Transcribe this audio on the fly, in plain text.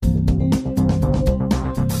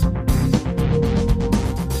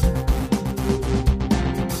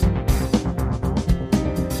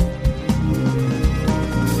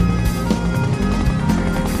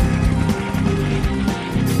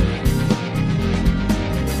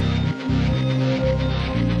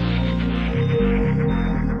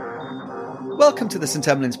Welcome to the St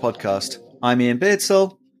Emlyn's podcast. I'm Ian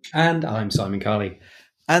Beardsall. And I'm Simon Carley.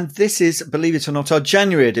 And this is, believe it or not, our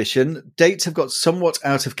January edition. Dates have got somewhat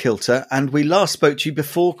out of kilter, and we last spoke to you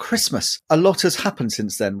before Christmas. A lot has happened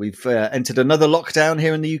since then. We've entered another lockdown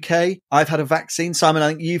here in the UK. I've had a vaccine. Simon, I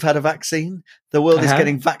think you've had a vaccine. The world is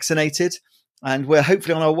getting vaccinated, and we're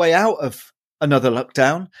hopefully on our way out of another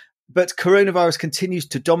lockdown. But coronavirus continues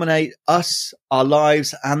to dominate us, our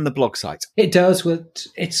lives, and the blog site. It does.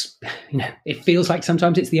 It feels like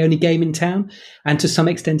sometimes it's the only game in town. And to some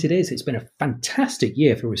extent it is. It's been a fantastic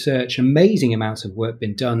year for research. Amazing amounts of work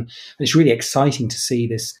been done. And it's really exciting to see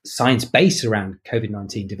this science base around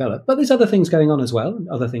COVID-19 develop. But there's other things going on as well,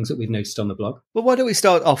 other things that we've noticed on the blog. Well, why don't we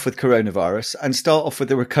start off with coronavirus and start off with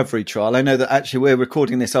the recovery trial? I know that actually we're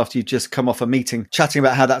recording this after you've just come off a meeting, chatting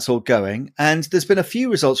about how that's all going. And there's been a few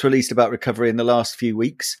results released about recovery in the last few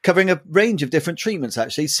weeks, covering a range of different treatments,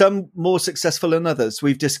 actually, some more successful than others.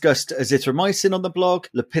 We've discussed azithromycin on the blog,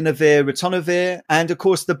 lopinavir, ritonavir, and of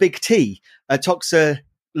course the big T, Tocilizumab.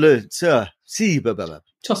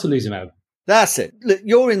 That's it. Look,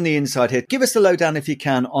 you're in the inside here. Give us the lowdown, if you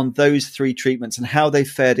can, on those three treatments and how they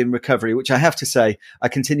fared in recovery, which I have to say I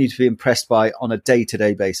continue to be impressed by on a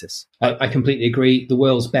day-to-day basis. I completely agree. The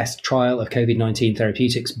world's best trial of COVID-19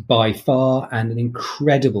 therapeutics by far, and an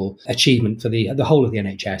incredible achievement for the whole of the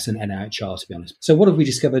NHS and NIHR, to be honest. So what have we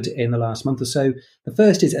discovered in the last month or so? The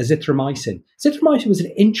first is azithromycin. Azithromycin was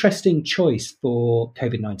an interesting choice for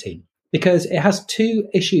COVID-19 because it has two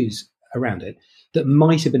issues around it that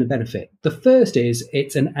might have been a benefit. The first is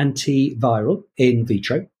it's an antiviral in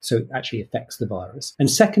vitro, so it actually affects the virus.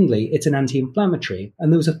 And secondly, it's an anti-inflammatory.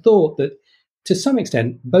 And there was a thought that to some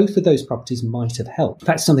extent, both of those properties might have helped. In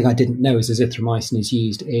fact, something I didn't know is azithromycin is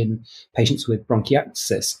used in patients with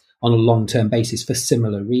bronchiectasis on a long-term basis for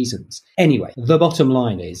similar reasons. Anyway, the bottom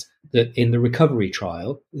line is that in the recovery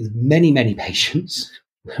trial, many, many patients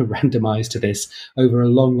randomized to this over a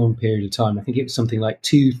long, long period of time. I think it was something like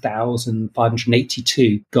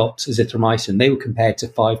 2,582 got azithromycin. They were compared to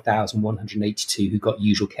 5,182 who got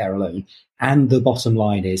usual care alone. And the bottom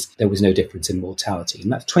line is there was no difference in mortality.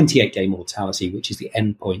 And that's 28-day mortality, which is the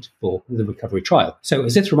endpoint for the recovery trial. So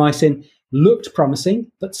azithromycin looked promising,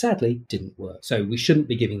 but sadly didn't work. So we shouldn't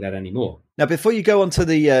be giving that anymore. Now, before you go on to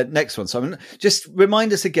the next one, Simon, just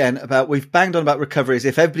remind us again about, we've banged on about recovery as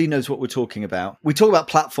if everybody knows what we're talking about. We talk about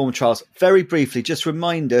platform trials. Very briefly, just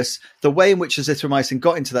remind us the way in which azithromycin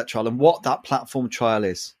got into that trial and what that platform trial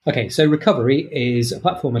is. Okay, so recovery is a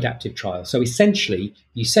platform adaptive trial. So essentially,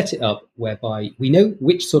 you set it up whereby we know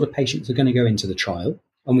which sort of patients are going to go into the trial,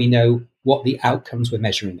 and we know what the outcomes we're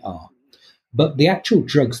measuring are. But the actual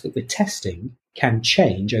drugs that we're testing can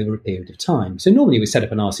change over a period of time. So normally we set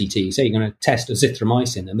up an RCT, say you're going to test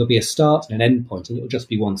azithromycin, and there'll be a start and an end point, and it'll just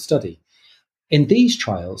be one study. In these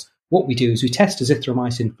trials, what we do is we test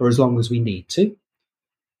azithromycin for as long as we need to,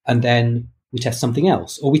 and then we test something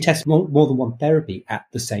else, or we test more than one therapy at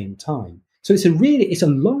the same time. So it's a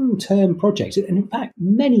long-term project, and in fact,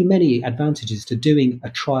 many, many advantages to doing a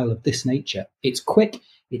trial of this nature. It's quick,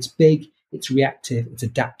 it's big, it's reactive, it's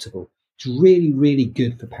adaptable. It's really, really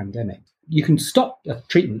good for pandemic. You can stop a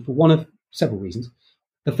treatment for one of several reasons.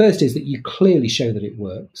 The first is that you clearly show that it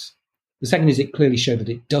works. The second is it clearly shows that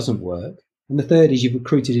it doesn't work. And the third is you've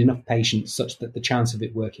recruited enough patients such that the chance of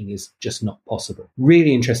it working is just not possible.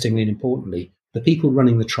 Really interestingly and importantly, the people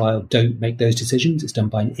running the trial don't make those decisions. It's done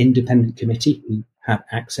by an independent committee who have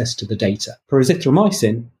access to the data. For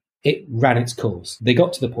azithromycin, it ran its course. They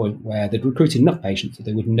got to the point where they'd recruited enough patients that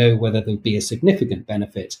they would know whether there'd be a significant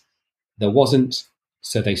benefit. There wasn't,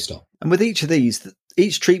 so they stopped. And with each of these,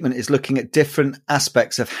 each treatment is looking at different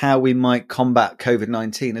aspects of how we might combat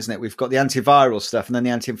COVID-19, isn't it? We've got the antiviral stuff and then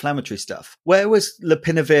the anti-inflammatory stuff. Where was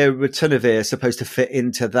lopinavir, ritonavir supposed to fit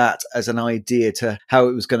into that as an idea to how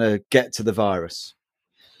it was going to get to the virus?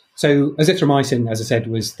 So azithromycin, as I said,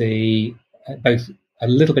 was both a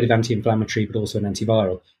little bit of anti-inflammatory but also an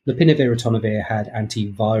antiviral. Lopinavir, ritonavir had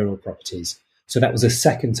antiviral properties. So that was a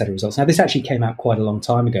second set of results. Now, this actually came out quite a long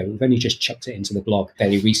time ago. We've only just chucked it into the blog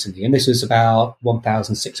fairly recently. And this was about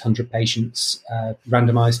 1,600 patients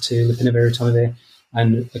randomized to lopinavir, ritonavir,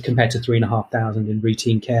 and compared to 3,500 in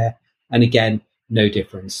routine care. And again, no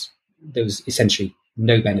difference. There was essentially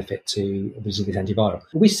no benefit to this antiviral.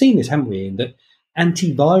 But we've seen this, haven't we, in that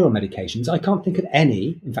antiviral medications, I can't think of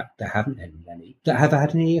any, in fact, there haven't been any, that have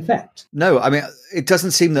had any effect. No, I mean, it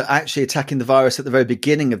doesn't seem that actually attacking the virus at the very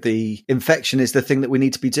beginning of the infection is the thing that we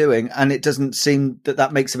need to be doing. And it doesn't seem that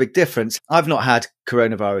that makes a big difference. I've not had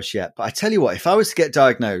coronavirus yet, but I tell you what, if I was to get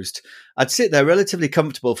diagnosed, I'd sit there relatively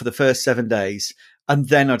comfortable for the first 7 days, and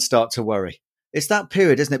then I'd start to worry. It's that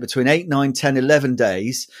period, isn't it, between 8, 9, 10, 11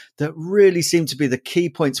 days that really seem to be the key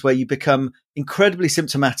points where you become incredibly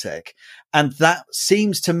symptomatic. And that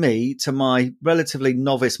seems to me, to my relatively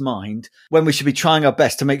novice mind, when we should be trying our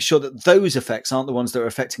best to make sure that those effects aren't the ones that are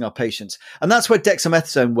affecting our patients. And that's where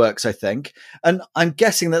dexamethasone works, I think. And I'm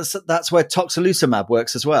guessing that's where tocilizumab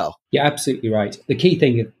works as well. You're absolutely right. The key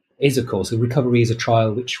thing is, of course, the recovery is a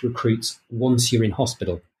trial which recruits once you're in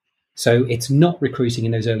hospital. So it's not recruiting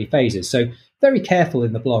in those early phases. So very careful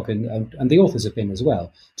in the blog, and the authors have been as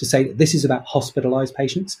well, to say that this is about hospitalised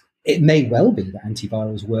patients. It may well be that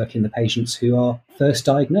antivirals work in the patients who are first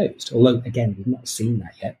diagnosed, although, again, we've not seen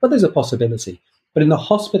that yet, but there's a possibility. But in the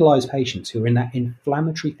hospitalised patients who are in that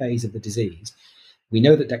inflammatory phase of the disease, we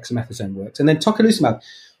know that dexamethasone works. And then tocilizumab,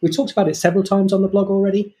 we talked about it several times on the blog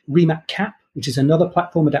already. REMAP-CAP, which is another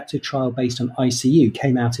platform-adaptive trial based on ICU,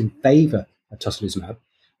 came out in favour of tocilizumab.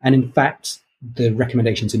 And in fact, the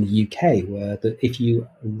recommendations in the UK were that if you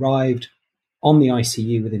arrived on the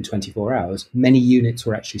ICU within 24 hours, many units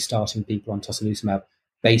were actually starting people on tocilizumab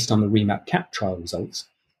based on the REMAP-CAP trial results.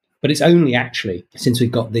 But it's only actually since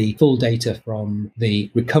we've got the full data from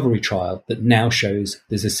the recovery trial that now shows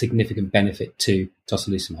there's a significant benefit to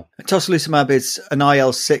tocilizumab. Tocilizumab is an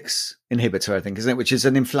IL-6 inhibitor, I think, isn't it? Which is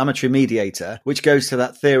an inflammatory mediator, which goes to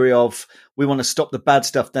that theory of we want to stop the bad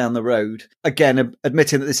stuff down the road. Again,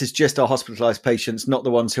 admitting that this is just our hospitalized patients, not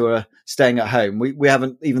the ones who are staying at home. We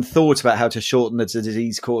haven't even thought about how to shorten the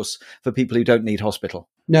disease course for people who don't need hospital.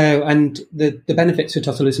 No, and the benefits of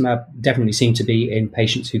tocilizumab definitely seem to be in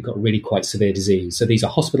patients who've got really quite severe disease. So these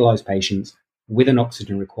are hospitalized patients with an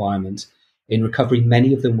oxygen requirement. In recovery,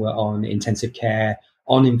 many of them were on intensive care,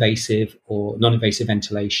 on invasive or non-invasive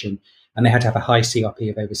ventilation, and they had to have a high CRP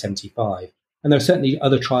of over 75. And there are certainly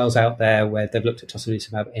other trials out there where they've looked at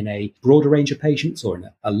tocilizumab in a broader range of patients or in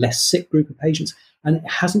a less sick group of patients, and it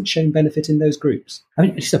hasn't shown benefit in those groups. I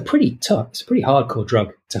mean, it's a pretty hardcore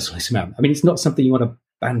drug, tocilizumab. I mean, it's not something you want to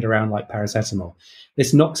band around like paracetamol.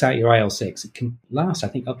 This knocks out your IL-6. It can last, I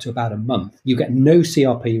think, up to about a month. You get no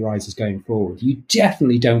CRP rises going forward. You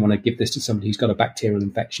definitely don't want to give this to somebody who's got a bacterial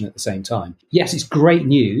infection at the same time. Yes, it's great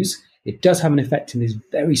news. It does have an effect in this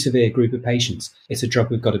very severe group of patients. It's a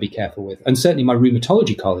drug we've got to be careful with. And certainly my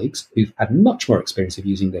rheumatology colleagues, who've had much more experience of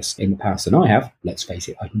using this in the past than I have, let's face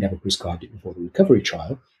it, I'd never prescribed it before the recovery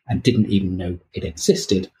trial and didn't even know it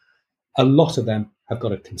existed. A lot of them have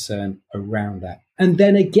got a concern around that. And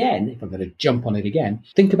then again, if I'm going to jump on it again,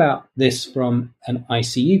 think about this from an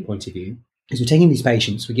ICU point of view. Is we're taking these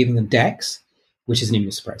patients, we're giving them Dex, which is an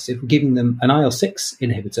immunosuppressive. We're giving them an IL-6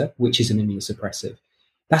 inhibitor, which is an immunosuppressive.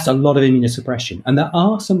 That's a lot of immunosuppression. And there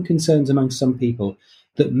are some concerns among some people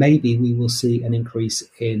that maybe we will see an increase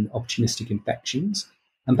in opportunistic infections,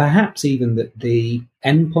 and perhaps even that the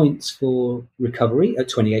endpoints for recovery at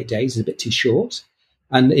 28 days is a bit too short.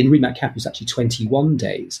 And in REMAP-CAP, it's actually 21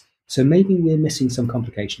 days. So maybe we're missing some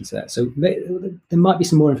complications there. So there might be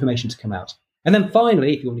some more information to come out. And then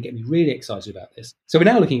finally, if you want to get me really excited about this, so we're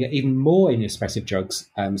now looking at even more immunosuppressive drugs.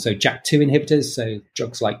 So JAK2 inhibitors, so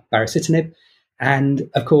drugs like baricitinib. And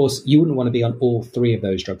of course, you wouldn't want to be on all three of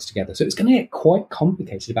those drugs together. So it's going to get quite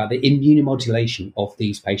complicated about the immunomodulation of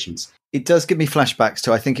these patients. It does give me flashbacks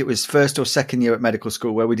to, I think it was first or second year at medical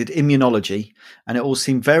school where we did immunology, and it all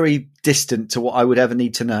seemed very distant to what I would ever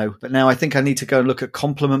need to know. But now I think I need to go and look at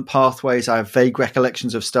complement pathways. I have vague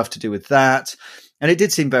recollections of stuff to do with that. And it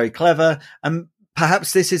did seem very clever. And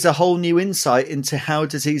perhaps this is a whole new insight into how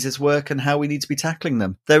diseases work and how we need to be tackling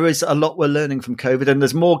them. There is a lot we're learning from COVID, and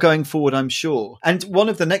there's more going forward, I'm sure. And one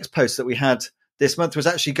of the next posts that we had this month was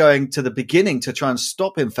actually going to the beginning to try and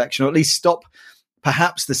stop infection, or at least stop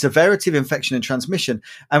perhaps the severity of infection and transmission.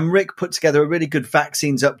 And Rick put together a really good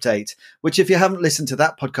vaccines update, which if you haven't listened to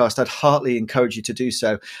that podcast, I'd heartily encourage you to do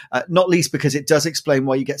so. Not least because it does explain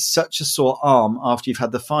why you get such a sore arm after you've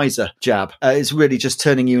had the Pfizer jab. It's really just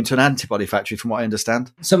turning you into an antibody factory, from what I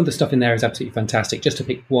understand. Some of the stuff in there is absolutely fantastic. Just to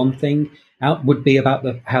pick one thing out would be about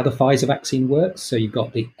how the Pfizer vaccine works. So you've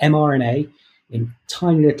got the mRNA in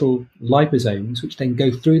tiny little liposomes, which then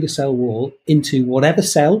go through the cell wall into whatever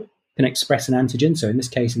cell can express an antigen. So in this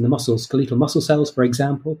case, in the muscles, skeletal muscle cells, for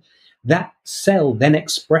example, that cell then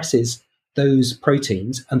expresses those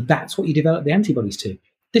proteins, and that's what you develop the antibodies to.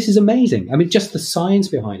 This is amazing. I mean, just the science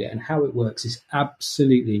behind it and how it works is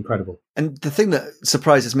absolutely incredible. And the thing that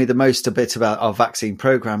surprises me the most a bit about our vaccine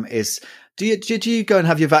program is, did you go and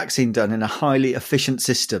have your vaccine done in a highly efficient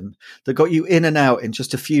system that got you in and out in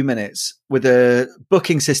just a few minutes, with a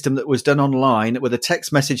booking system that was done online, with a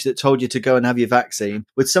text message that told you to go and have your vaccine,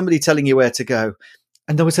 with somebody telling you where to go?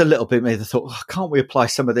 And there was a little bit of me that thought, can't we apply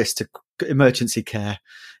some of this to emergency care?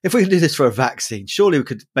 If we can do this for a vaccine, surely we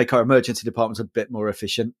could make our emergency departments a bit more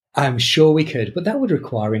efficient. I'm sure we could, but that would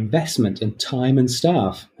require investment and time and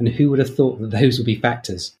staff. And who would have thought that those would be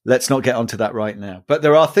factors? Let's not get onto that right now. But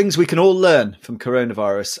there are things we can all learn from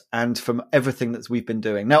coronavirus and from everything that we've been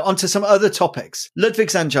doing. Now, onto some other topics.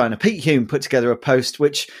 Ludwig's angina. Pete Hume put together a post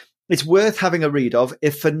which it's worth having a read of,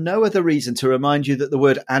 if for no other reason to remind you that the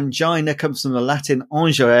word angina comes from the Latin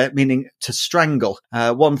angere, meaning to strangle.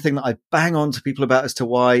 One thing that I bang on to people about as to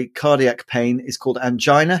why cardiac pain is called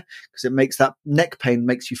angina, because it makes that neck pain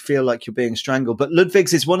makes you feel like you're being strangled. But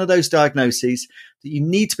Ludwig's is one of those diagnoses that you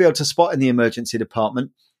need to be able to spot in the emergency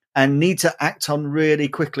department and need to act on really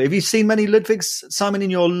quickly. Have you seen many Ludwigs, Simon, in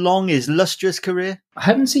your illustrious career? I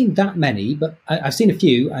haven't seen that many, but I've seen a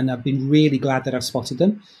few, and I've been really glad that I've spotted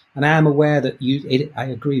them. And I am aware that I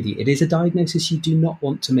agree with you, it is a diagnosis you do not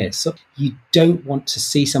want to miss. So you don't want to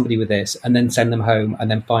see somebody with this and then send them home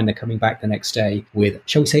and then find they're coming back the next day with,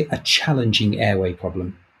 shall we say, a challenging airway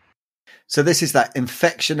problem. So this is that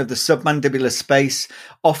infection of the submandibular space,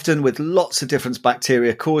 often with lots of different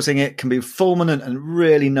bacteria causing it, can be fulminant and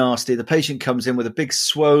really nasty. The patient comes in with a big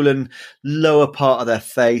swollen lower part of their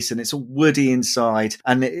face and it's all woody inside.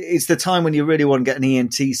 And it's the time when you really want to get an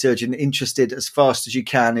ENT surgeon interested as fast as you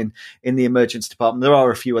can in the emergency department. There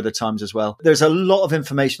are a few other times as well. There's a lot of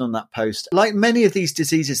information on that post. Like many of these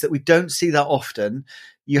diseases that we don't see that often,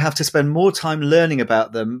 you have to spend more time learning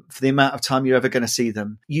about them for the amount of time you're ever going to see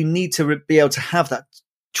them. You need to be able to have that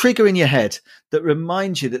trigger in your head that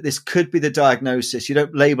reminds you that this could be the diagnosis. You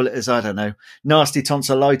don't label it as, I don't know, nasty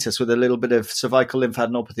tonsillitis with a little bit of cervical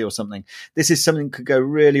lymphadenopathy or something. This is something that could go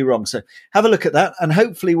really wrong. So have a look at that. And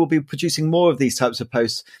hopefully we'll be producing more of these types of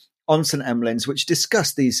posts on St Emlyn's, which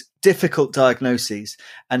discuss these difficult diagnoses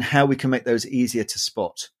and how we can make those easier to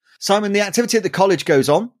spot. Simon, the activity at the college goes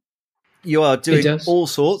on. You are doing all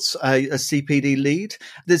sorts as CPD lead.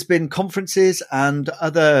 There's been conferences and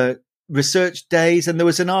other research days, and there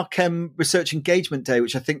was an RChem research engagement day,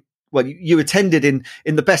 which I think, well, you attended in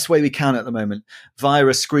the best way we can at the moment, via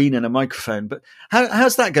a screen and a microphone. But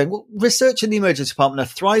how's that going? Well, research in the emergency department,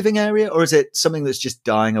 a thriving area, or is it something that's just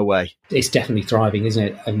dying away? It's definitely thriving, isn't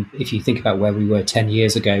it? And if you think about where we were 10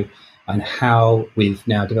 years ago and how we've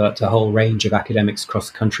now developed a whole range of academics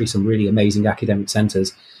across the country, some really amazing academic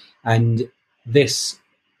centres. And this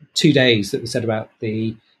 2 days that was said about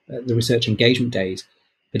the research engagement days,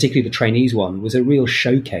 particularly the trainees one, was a real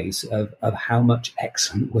showcase of how much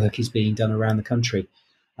excellent work is being done around the country.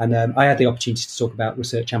 And I had the opportunity to talk about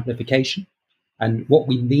research amplification. And what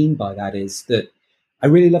we mean by that is that I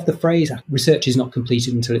really love the phrase, research is not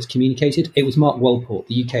completed until it's communicated. It was Mark Walport,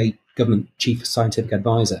 the UK government chief scientific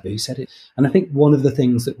advisor, who said it. And I think one of the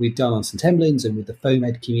things that we've done on St Emlyn's and with the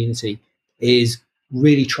FOMED community is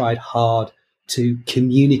really tried hard to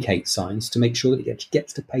communicate science to make sure that it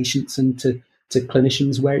gets to patients and to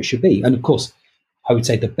clinicians where it should be. And of course, I would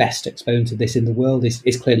say the best exponent of this in the world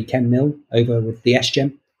is clearly Ken Mill over with the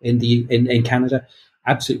SGEM in Canada.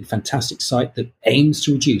 Absolutely fantastic site that aims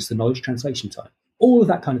to reduce the knowledge translation time. All of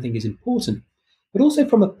that kind of thing is important. But also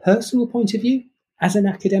from a personal point of view, as an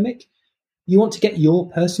academic, you want to get your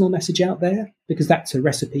personal message out there because that's a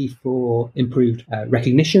recipe for improved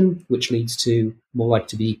recognition, which leads to more likely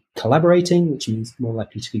to be collaborating, which means more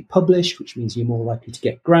likely to be published, which means you're more likely to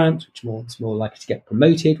get grants, which means more likely to get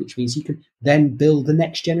promoted, which means you can then build the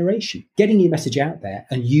next generation. Getting your message out there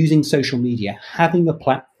and using social media, having a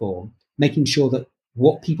platform, making sure that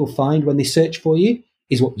what people find when they search for you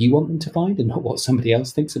is what you want them to find and not what somebody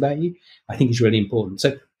else thinks about you, I think is really important.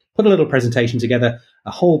 So put a little presentation together,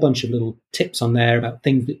 a whole bunch of little tips on there about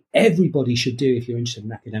things that everybody should do if you're interested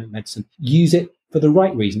in academic medicine. Use it for the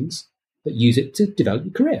right reasons, but use it to develop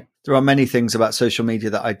your career. There are many things about social media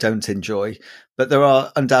that I don't enjoy, but there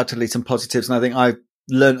are undoubtedly some positives. And I think I've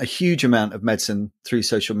learned a huge amount of medicine through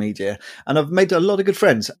social media. And I've made a lot of good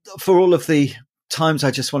friends. For all of the times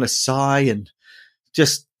I just want to sigh and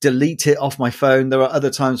just delete it off my phone, there are other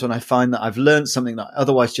times when I find that I've learned something that I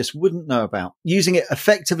otherwise just wouldn't know about. Using it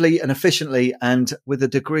effectively and efficiently and with a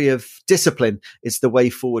degree of discipline is the way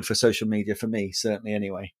forward for social media for me, certainly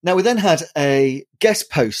anyway. Now, we then had a guest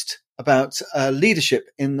post about leadership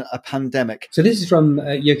in a pandemic. So this is from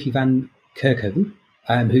Joki van Kerkhoven,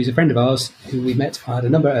 who's a friend of ours who we met at a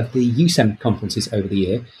number of the USEM conferences over the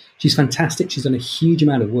year. She's fantastic. She's done a huge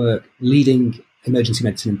amount of work leading emergency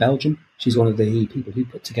medicine in Belgium. She's one of the people who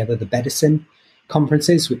put together the Bedicin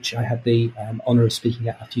conferences, which I had the honour of speaking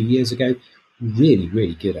at a few years ago. Really,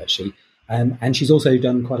 really good, actually. And she's also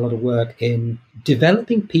done quite a lot of work in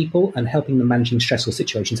developing people and helping them managing stressful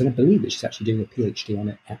situations. And I believe that she's actually doing a PhD on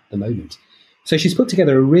it at the moment. So she's put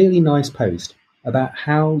together a really nice post about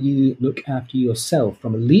how you look after yourself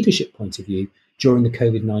from a leadership point of view during the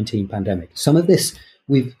COVID-19 pandemic. Some of this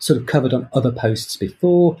we've sort of covered on other posts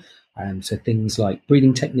before, so things like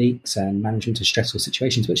breathing techniques and management of stressful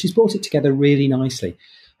situations, but she's brought it together really nicely.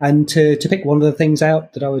 And to pick one of the things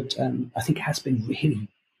out that I think has been really,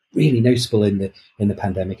 really noticeable in the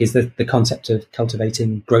pandemic is the concept of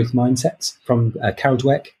cultivating growth mindsets. From Carol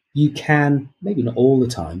Dweck, you can, maybe not all the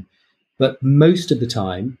time, but most of the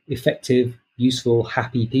time, effective, useful,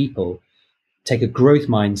 happy people take a growth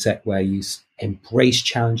mindset where you embrace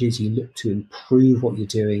challenges, you look to improve what you're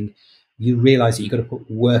doing, you realize that you've got to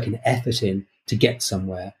put work and effort in to get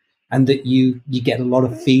somewhere, and that you get a lot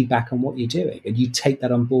of feedback on what you're doing, and you take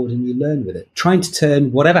that on board and you learn with it. Trying to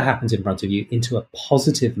turn whatever happens in front of you into a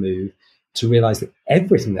positive move, to realize that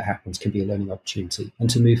everything that happens can be a learning opportunity, and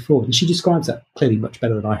to move forward. And she describes that clearly much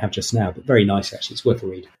better than I have just now, but very nice, actually. It's worth a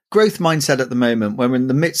read. Growth mindset at the moment, when we're in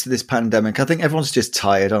the midst of this pandemic, I think everyone's just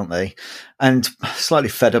tired, aren't they? And slightly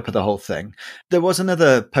fed up of the whole thing. There was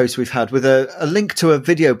another post we've had with a link to a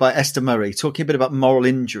video by Esther Murray talking a bit about moral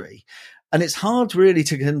injury. And it's hard really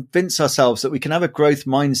to convince ourselves that we can have a growth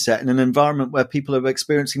mindset in an environment where people are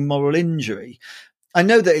experiencing moral injury. I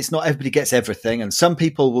know that it's not everybody gets everything, and some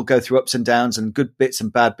people will go through ups and downs and good bits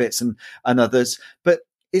and bad bits and others. But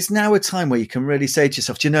it's now a time where you can really say to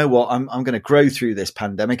yourself, do you know what? I'm going to grow through this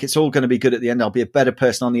pandemic. It's all going to be good at the end. I'll be a better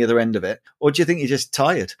person on the other end of it. Or do you think you're just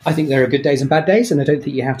tired? I think there are good days and bad days, and I don't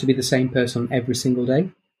think you have to be the same person every single day.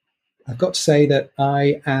 I've got to say that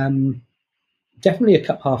I am definitely a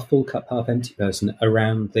cup half full, cup half empty person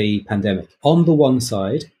around the pandemic. On the one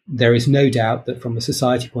side, there is no doubt that from a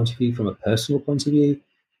society point of view, from a personal point of view,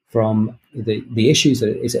 from the issues that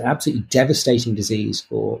it's an absolutely devastating disease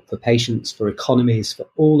for patients, for economies, for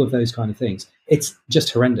all of those kind of things. It's just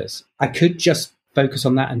horrendous. I could just focus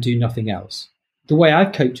on that and do nothing else. The way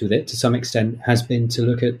I've coped with it to some extent has been to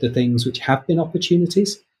look at the things which have been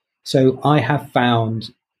opportunities. So I have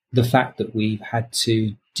found the fact that we've had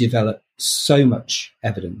to develop so much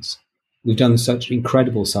evidence. We've done such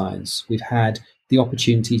incredible science. We've had the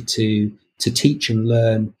opportunity to teach and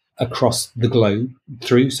learn across the globe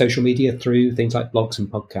through social media, through things like blogs and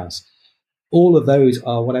podcasts. All of those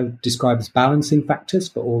are what I would describe as balancing factors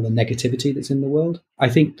for all the negativity that's in the world. I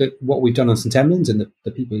think that what we've done on St Emlyn's, and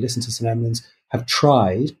the people who listen to St Emlyn's have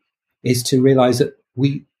tried, is to realize that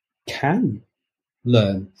we can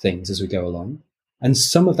learn things as we go along. And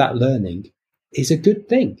some of that learning is a good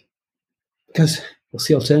thing. Because what's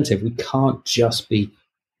the alternative? We can't just be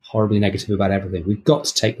horribly negative about everything. We've got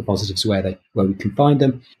to take the positives where we can find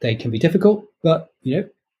them. They can be difficult, but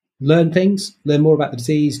learn things, learn more about the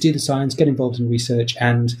disease, do the science, get involved in research,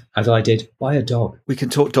 and as I did, buy a dog. We can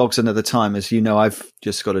talk dogs another time. As you know, I've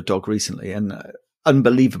just got a dog recently, and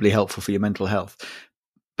unbelievably helpful for your mental health.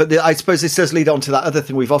 But I suppose this does lead on to that other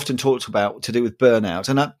thing we've often talked about to do with burnout.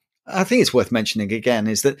 And I think it's worth mentioning again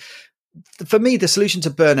is that for me, the solution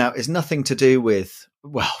to burnout is nothing to do with,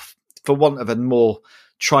 well, for want of a more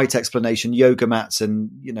trite explanation, yoga mats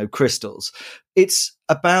and, crystals. It's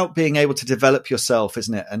about being able to develop yourself,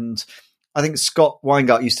 isn't it? And I think Scott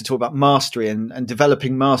Weingart used to talk about mastery and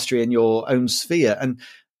developing mastery in your own sphere. And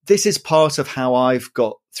this is part of how I've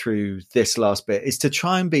got through this last bit, is to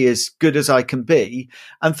try and be as good as I can be.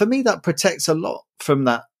 And for me, that protects a lot from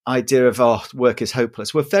that idea of, work is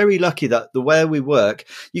hopeless. We're very lucky that the way we work,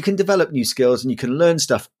 you can develop new skills and you can learn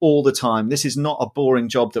stuff all the time. This is not a boring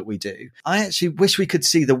job that we do. I actually wish we could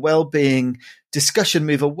see the well-being discussion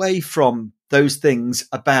move away from those things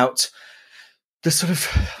about the sort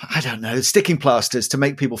of, sticking plasters to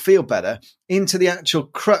make people feel better, into the actual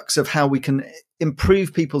crux of how we can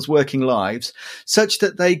improve people's working lives such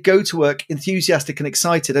that they go to work enthusiastic and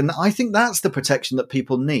excited. And I think that's the protection that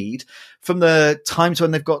people need from the times when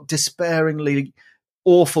they've got despairingly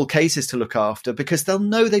awful cases to look after, because they'll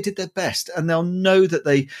know they did their best and they'll know that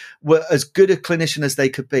they were as good a clinician as they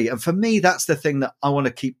could be. And for me, that's the thing that I want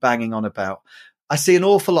to keep banging on about. I see an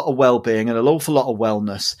awful lot of well-being and an awful lot of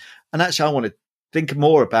wellness. And actually, I want to think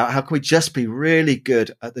more about how can we just be really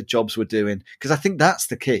good at the jobs we're doing, because I think that's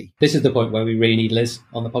the key. This is the point where we really need Liz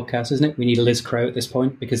on the podcast, isn't it? We need a Liz Crow at this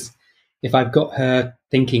point, because if I've got her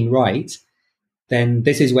thinking right, then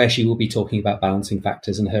this is where she will be talking about balancing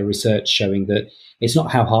factors, and her research showing that it's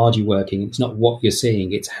not how hard you're working, it's not what you're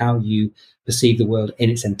seeing, it's how you perceive the world in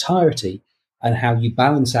its entirety and how you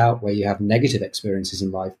balance out where you have negative experiences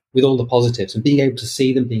in life with all the positives, and being able to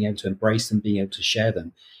see them, being able to embrace them, being able to share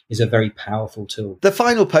them is a very powerful tool. The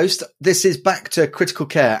final post, this is back to critical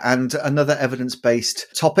care and another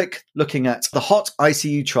evidence-based topic, looking at the HOT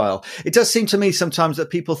ICU trial. It does seem to me sometimes that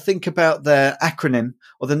people think about their acronym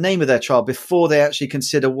or the name of their trial before they actually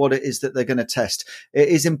consider what it is that they're going to test. It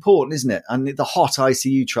is important, isn't it? And the HOT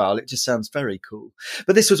ICU trial, it just sounds very cool.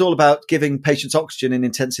 But this was all about giving patients oxygen in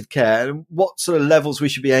intensive care and what sort of levels we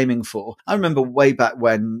should be aiming for. I remember way back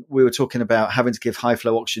when we were talking about having to give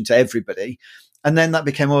high-flow oxygen to everybody. And then that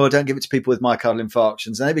became, oh, don't give it to people with myocardial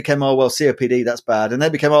infarctions. And they became, oh, well, COPD, that's bad. And they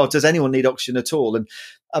became, oh, does anyone need oxygen at all? And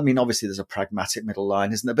I mean, obviously there's a pragmatic middle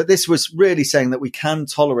line, isn't there? But this was really saying that we can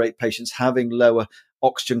tolerate patients having lower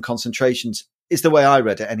oxygen concentrations, is the way I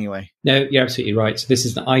read it anyway. No, you're absolutely right. So this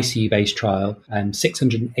is an ICU-based trial, and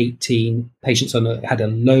 618 patients had a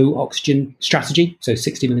low oxygen strategy, so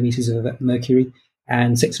 60 millimeters of mercury,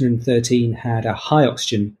 and 613 had a high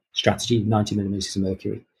oxygen strategy, 90 millimeters of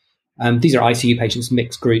mercury. These are ICU patients,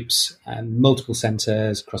 mixed groups, multiple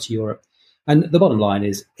centres across Europe. And the bottom line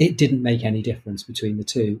is it didn't make any difference between the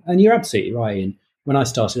two. And you're absolutely right, Ian. When I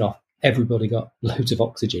started off, everybody got loads of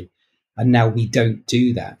oxygen. And now we don't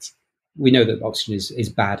do that. We know that oxygen is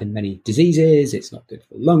bad in many diseases. It's not good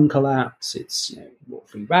for lung collapse. It's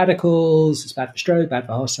free radicals. It's bad for stroke, bad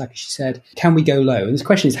for heart attack, as she said. Can we go low? And the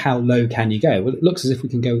question is, how low can you go? Well, it looks as if we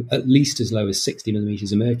can go at least as low as 60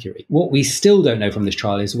 millimeters of mercury. What we still don't know from this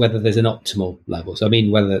trial is whether there's an optimal level. So, I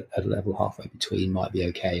mean, whether a level halfway between might be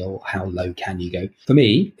okay, or how low can you go? For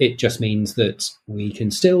me, it just means that we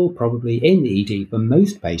can still probably, in ED for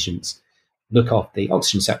most patients, look off the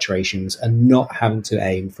oxygen saturations and not having to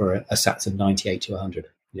aim for a SATs of 98 to 100.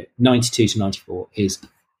 92 to 94 is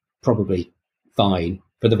probably fine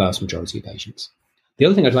for the vast majority of patients. The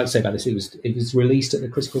other thing I'd like to say about this, it was released at the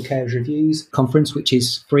Critical Care Reviews conference, which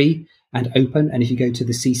is free and open. And if you go to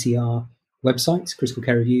the CCR website, Critical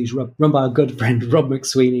Care Reviews, run by our good friend Rob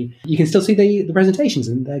McSweeney, you can still see the presentations,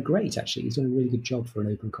 and they're great, actually. He's done a really good job for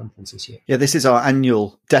an open conference this year. Yeah, this is our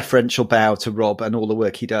annual deferential bow to Rob and all the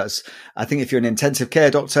work he does. I think if you're an intensive care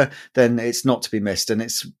doctor, then it's not to be missed, and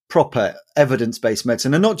it's proper evidence-based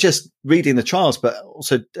medicine, and not just reading the trials, but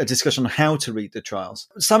also a discussion on how to read the trials.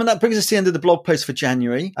 Simon, that brings us to the end of the blog post for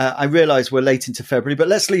January. I realise we're late into February, but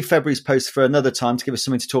let's leave February's post for another time to give us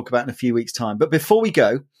something to talk about in a few weeks' time. But before we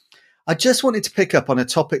go, I just wanted to pick up on a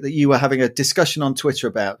topic that you were having a discussion on Twitter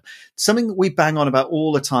about, something that we bang on about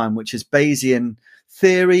all the time, which is Bayesian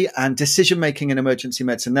theory and decision-making in emergency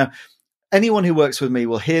medicine. Now, anyone who works with me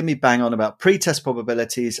will hear me bang on about pre-test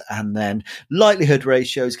probabilities and then likelihood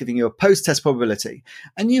ratios, giving you a post-test probability.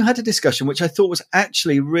 And you had a discussion which I thought was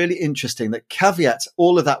actually really interesting that caveats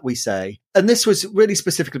all of that we say. And this was really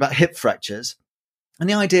specific about hip fractures. And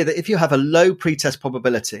the idea that if you have a low pre-test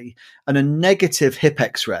probability and a negative hip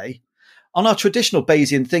x-ray, on our traditional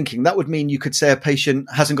Bayesian thinking, that would mean you could say a patient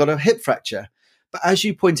hasn't got a hip fracture. But as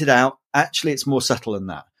you pointed out, actually, it's more subtle than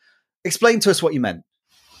that. Explain to us what you meant.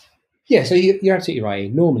 Yeah, so you're absolutely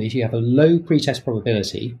right. Normally, if you have a low pretest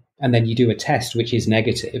probability and then you do a test which is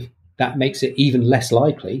negative, that makes it even less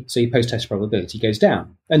likely. So your post-test probability goes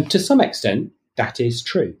down. And to some extent, that is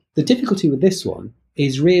true. The difficulty with this one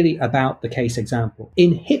is really about the case example.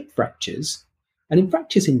 In hip fractures, and in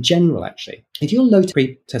fractures in general, actually, if you're low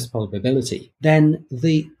pre-test probability, then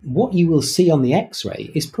what you will see on the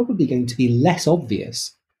X-ray is probably going to be less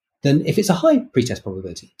obvious than if it's a high pre-test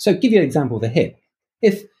probability. So give you an example of the hip.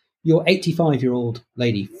 If your 85-year-old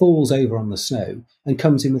lady falls over on the snow and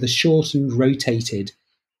comes in with a shortened, rotated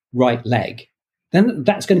right leg, then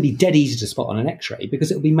that's going to be dead easy to spot on an X-ray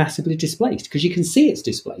because it'll be massively displaced, because you can see it's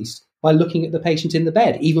displaced by looking at the patient in the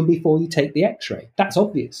bed even before you take the X-ray. That's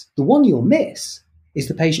obvious. The one you'll miss is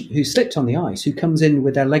the patient who slipped on the ice, who comes in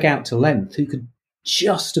with their leg out to length, who could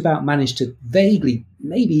just about manage to vaguely,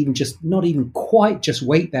 maybe even just not even quite just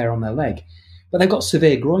weight bear on their leg, but they've got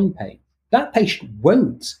severe groin pain. That patient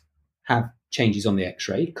won't have changes on the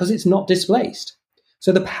X-ray because it's not displaced.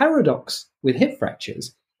 So the paradox with hip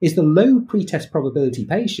fractures is the low pretest probability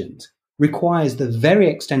patient requires the very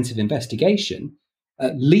extensive investigation,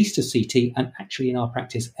 at least a CT, and actually in our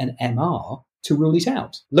practice an MR, to rule it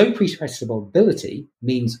out. Low pretest probability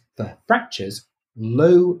means for fractures,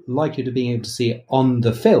 low likelihood of being able to see it on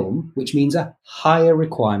the film, which means a higher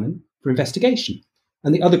requirement for investigation.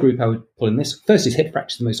 And the other group I would pull in this, first is hip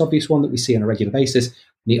fractures, the most obvious one that we see on a regular basis.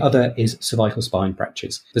 The other is cervical spine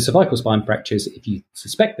fractures. The cervical spine fractures, if you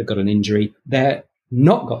suspect they've got an injury, they're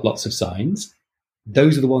not got lots of signs.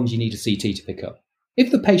 Those are the ones you need a CT to pick up. If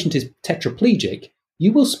the patient is tetraplegic,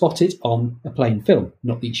 You will spot it on a plain film,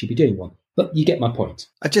 not that you should be doing one. But you get my point.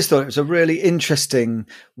 I just thought it was a really interesting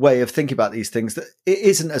way of thinking about these things, that it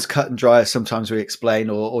isn't as cut and dry as sometimes we explain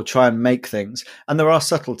or try and make things. And there are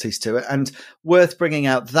subtleties to it, and worth bringing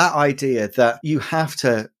out that idea that you have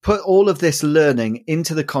to put all of this learning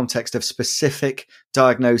into the context of specific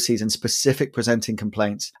diagnoses and specific presenting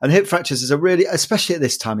complaints. And hip fractures is a really, especially at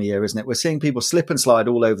this time of year, isn't it? We're seeing people slip and slide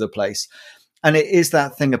all over the place. And it is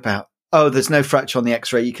that thing about, oh, there's no fracture on the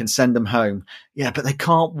x-ray, you can send them home. Yeah, but they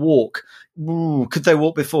can't walk. Ooh, could they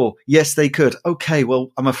walk before? Yes, they could. Okay,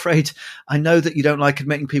 well, I'm afraid I know that you don't like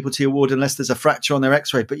admitting people to your ward unless there's a fracture on their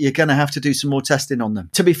x-ray, but you're going to have to do some more testing on them.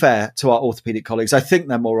 To be fair to our orthopaedic colleagues, I think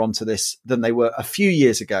they're more onto this than they were a few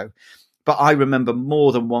years ago. But I remember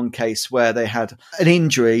more than one case where they had an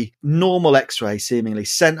injury, normal x-ray seemingly,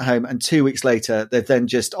 sent home, and 2 weeks later, they've then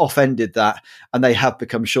just off-ended that, and they have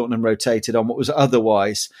become shortened and rotated on what was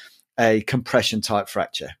otherwise a compression type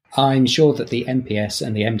fracture. I'm sure that the MPS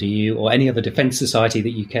and the MDU or any other defence society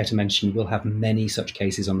that you care to mention will have many such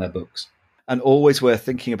cases on their books. And always worth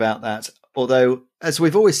thinking about that. Although, as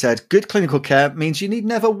we've always said, good clinical care means you need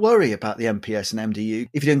never worry about the MPS and MDU.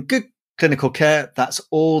 If you're doing good clinical care, that's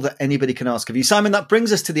all that anybody can ask of you. Simon, that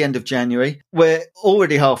brings us to the end of January. We're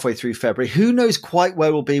already halfway through February. Who knows quite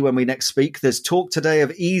where we'll be when we next speak? There's talk today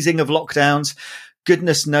of easing of lockdowns.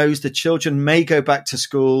 Goodness knows the children may go back to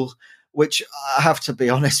school, which I have to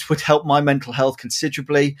be honest would help my mental health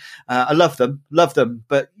considerably. I love them,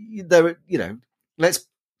 but they're,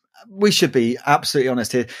 we should be absolutely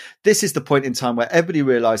honest here. This is the point in time where everybody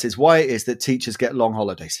realizes why it is that teachers get long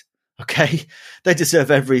holidays. Okay. They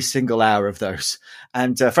deserve every single hour of those.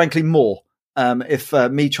 And frankly, more. If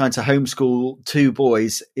me trying to homeschool 2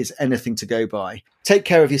 boys is anything to go by. Take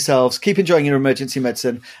care of yourselves. Keep enjoying your emergency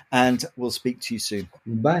medicine, and we'll speak to you soon.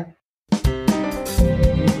 Bye.